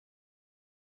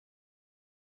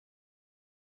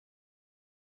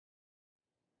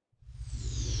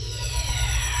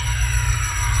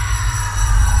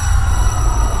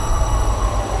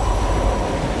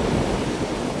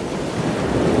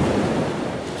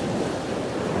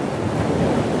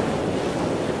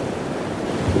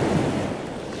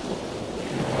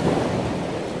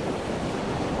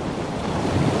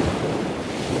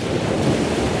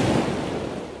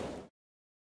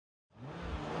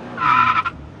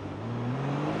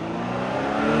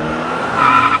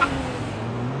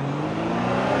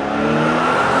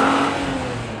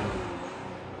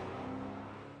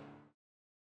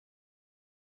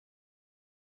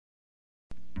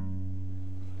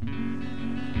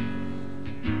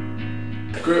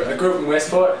I grew up in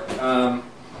Westport.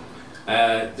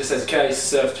 Just as a kid, I used to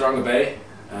surf Taronga Bay.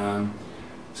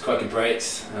 It's quite good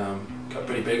breaks. Got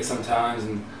pretty big sometimes,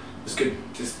 and it was good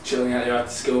just chilling out there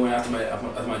after school and after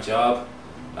my job.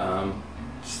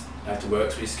 Just after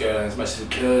work, so we used to go down as much as we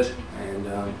could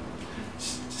and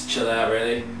just chill out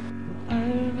really. I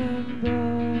remember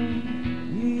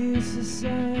you used to say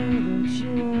that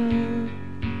you want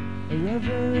a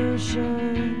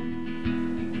revolution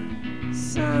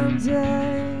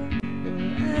someday,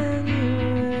 and you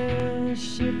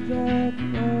wish it back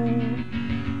home.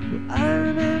 Well, I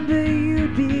remember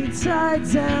you'd be tied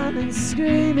down and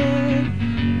screaming.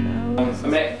 I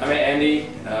met Andy.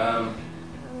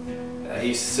 He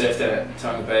used to surf down at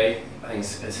Taronga Bay. I think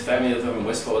his family lived over in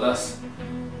Westport with us.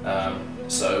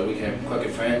 So we became quite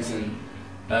good friends, and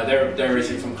they're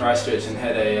originally from Christchurch and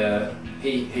had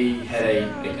he had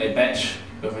a batch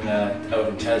over in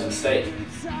Tasman State.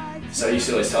 So he used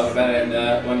to always talk about it, and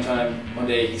one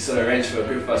day he sort of arranged for a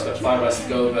group of us, about 5 of us, to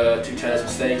go over to Tasman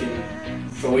State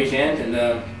for a weekend,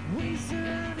 and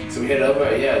so we headed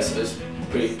over. Yeah, it was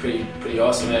pretty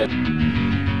awesome. The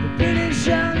British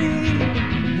Army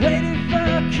waiting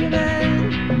for command.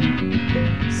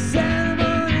 Santa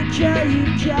Monica, you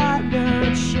got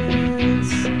no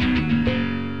chance.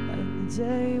 And the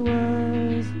day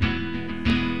was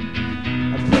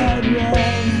a blood red.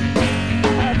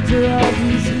 After all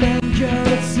these men go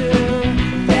to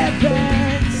their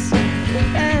beds.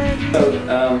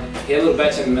 So he had a little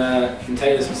batch from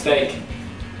Taylor's Mistake,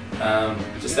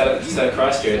 just out of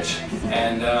Christchurch,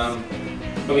 and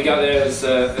when we got there,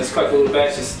 it was quite a cool little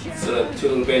batch, just sort of 2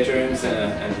 little bedrooms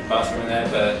and a bathroom in there,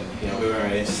 but we weren't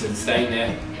really interested in staying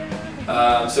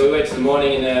there. So we waited till the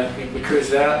morning, and we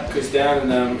cruised down,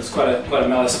 and it was quite a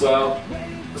mellow swell.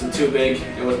 It wasn't too big,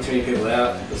 there wasn't too many people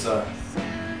out. It was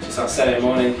just on Saturday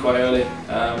morning, quite early.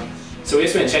 So we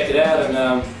just went and checked it out, and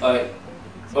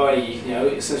already,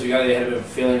 as soon as we got there, I had a bit of a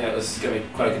feeling that it was going to be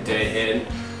quite a good day ahead.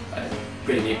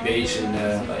 Pretty neat beach and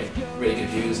really good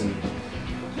views, and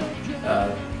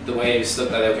the waves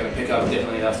looked like they were going to pick up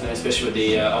definitely in the afternoon, especially with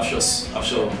the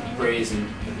offshore breeze and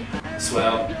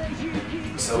swell.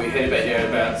 So we headed back there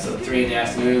about sort of 3 in the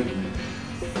afternoon.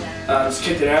 Just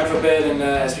kicked it around for a bit, and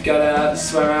as we got out,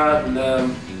 swam out, and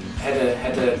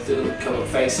had to do a couple of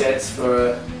fake sets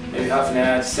for maybe half an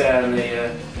hour, just sat out in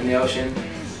the ocean.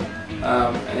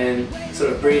 And then sort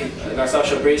of a nice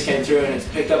offshore breeze came through, and it's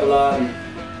picked up a lot, and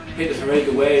picked up some really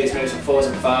good waves, maybe some 4s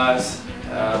and 5s.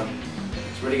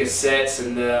 Some really good sets,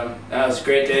 and that was a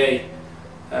great day.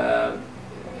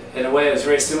 In a way, it was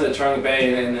very similar to Taronga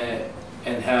Bay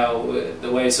and how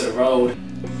the waves sort of rolled.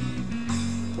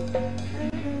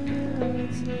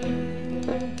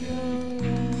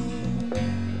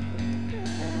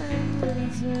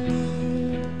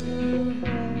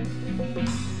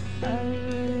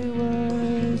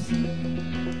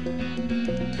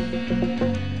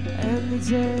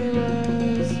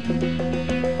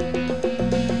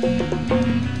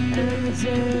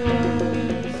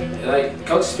 The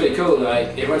culture's pretty cool.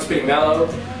 Everyone's pretty mellow.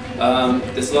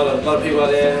 There's a lot of people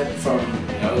out there, from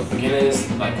beginners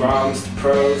like Groms to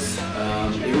pros.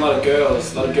 Even a lot of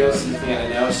girls living out there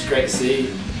now. It's great to see.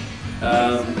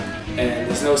 And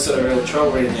there's no sort of real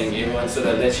trouble or anything. Everyone sort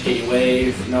of lets you get your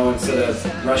wave. No one's sort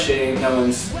of rushing. No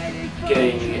one's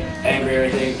getting angry or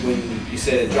anything when you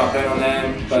say to drop in on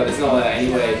them. But there's not that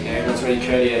anyway. Everyone's really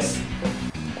courteous.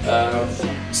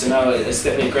 So no, it's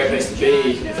definitely a great place to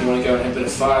be if you want to go and have a bit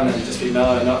of fun and just be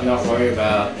mellow and not worry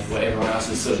about what everyone else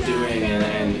is sort of doing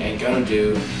and going to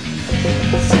do.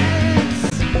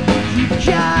 You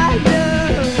gotta